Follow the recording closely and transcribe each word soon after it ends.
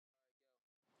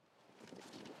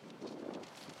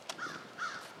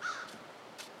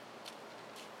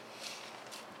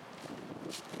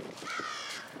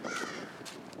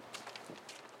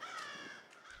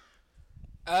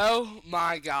Oh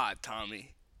my God,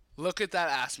 Tommy. Look at that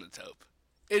asymptote.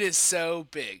 It is so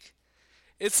big.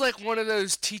 It's like one of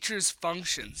those teachers'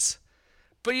 functions.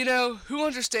 But you know, who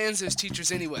understands those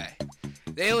teachers anyway?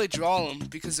 They only draw them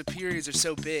because the periods are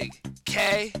so big.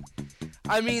 K?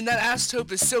 I mean, that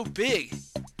asymptote is so big.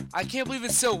 I can't believe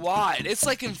it's so wide. It's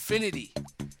like infinity.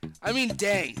 I mean,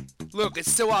 dang. Look,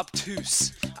 it's so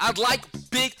obtuse. I'd like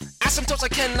big asymptotes, I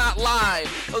cannot lie.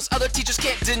 Those other teachers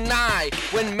can't deny.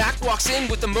 When Mac walks in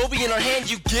with the Moby in her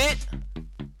hand, you get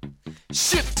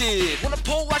shifted. Wanna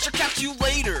pull out your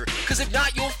calculator, cause if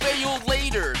not, you'll fail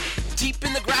later. Deep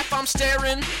in the graph I'm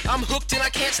staring, I'm hooked and I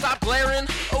can't stop glaring.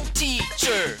 Oh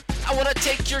teacher, I wanna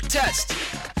take your test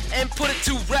and put it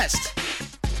to rest.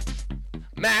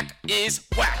 Mac is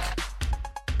whack.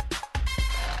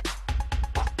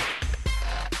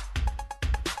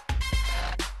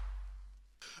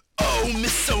 Oh,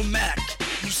 Miss O'Mac,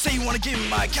 you say you wanna give me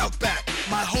my calc back.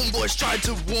 My homeboys tried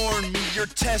to warn me your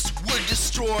test would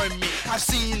destroy me. I've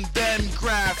seen them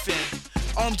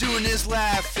graphing, all I'm doing is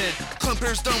laughing.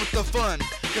 Clumper's done with the fun,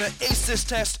 gonna ace this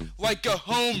test like a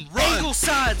home run. Angle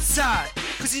side, side,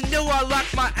 cause you know I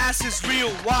like my asses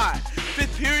real wide.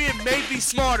 Fifth period may be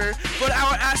smarter, but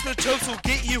our asymptotes will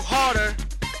get you harder.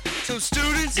 So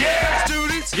students,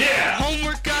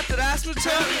 homework got that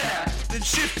asymptote? Then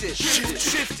shift it,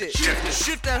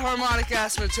 shift that harmonic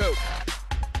asymptote.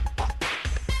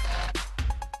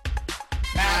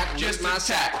 Mac just my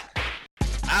sack.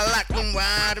 I like them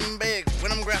wide and big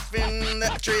when I'm graphing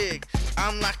that trig.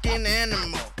 I'm like an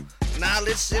animal. Now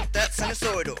let's shift that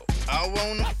sinusoidal. I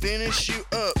wanna finish you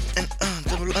up and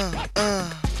double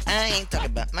I ain't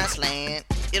talking about my slant.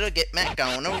 It'll get Mac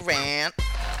on a rant.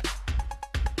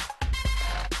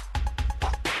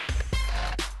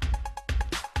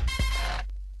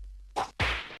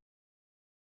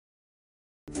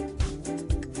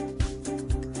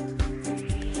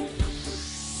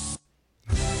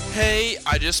 Hey,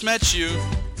 I just met you.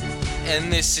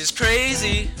 And this is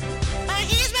crazy.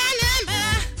 Here's my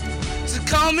number. So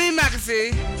call me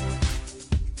McAfee.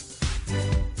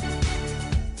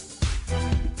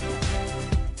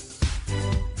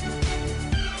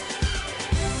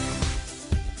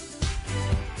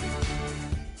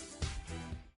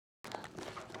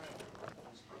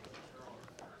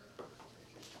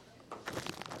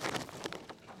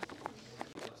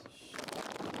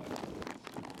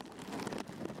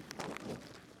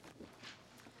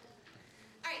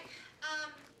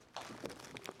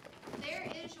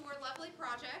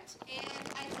 Project, and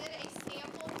I did a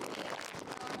sample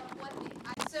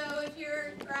so if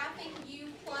you're graphing U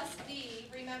plus V,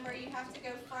 remember you have to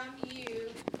go from U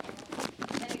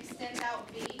and extend out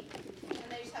V, and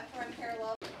they just have to run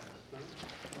parallel.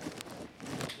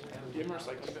 Give her a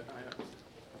second.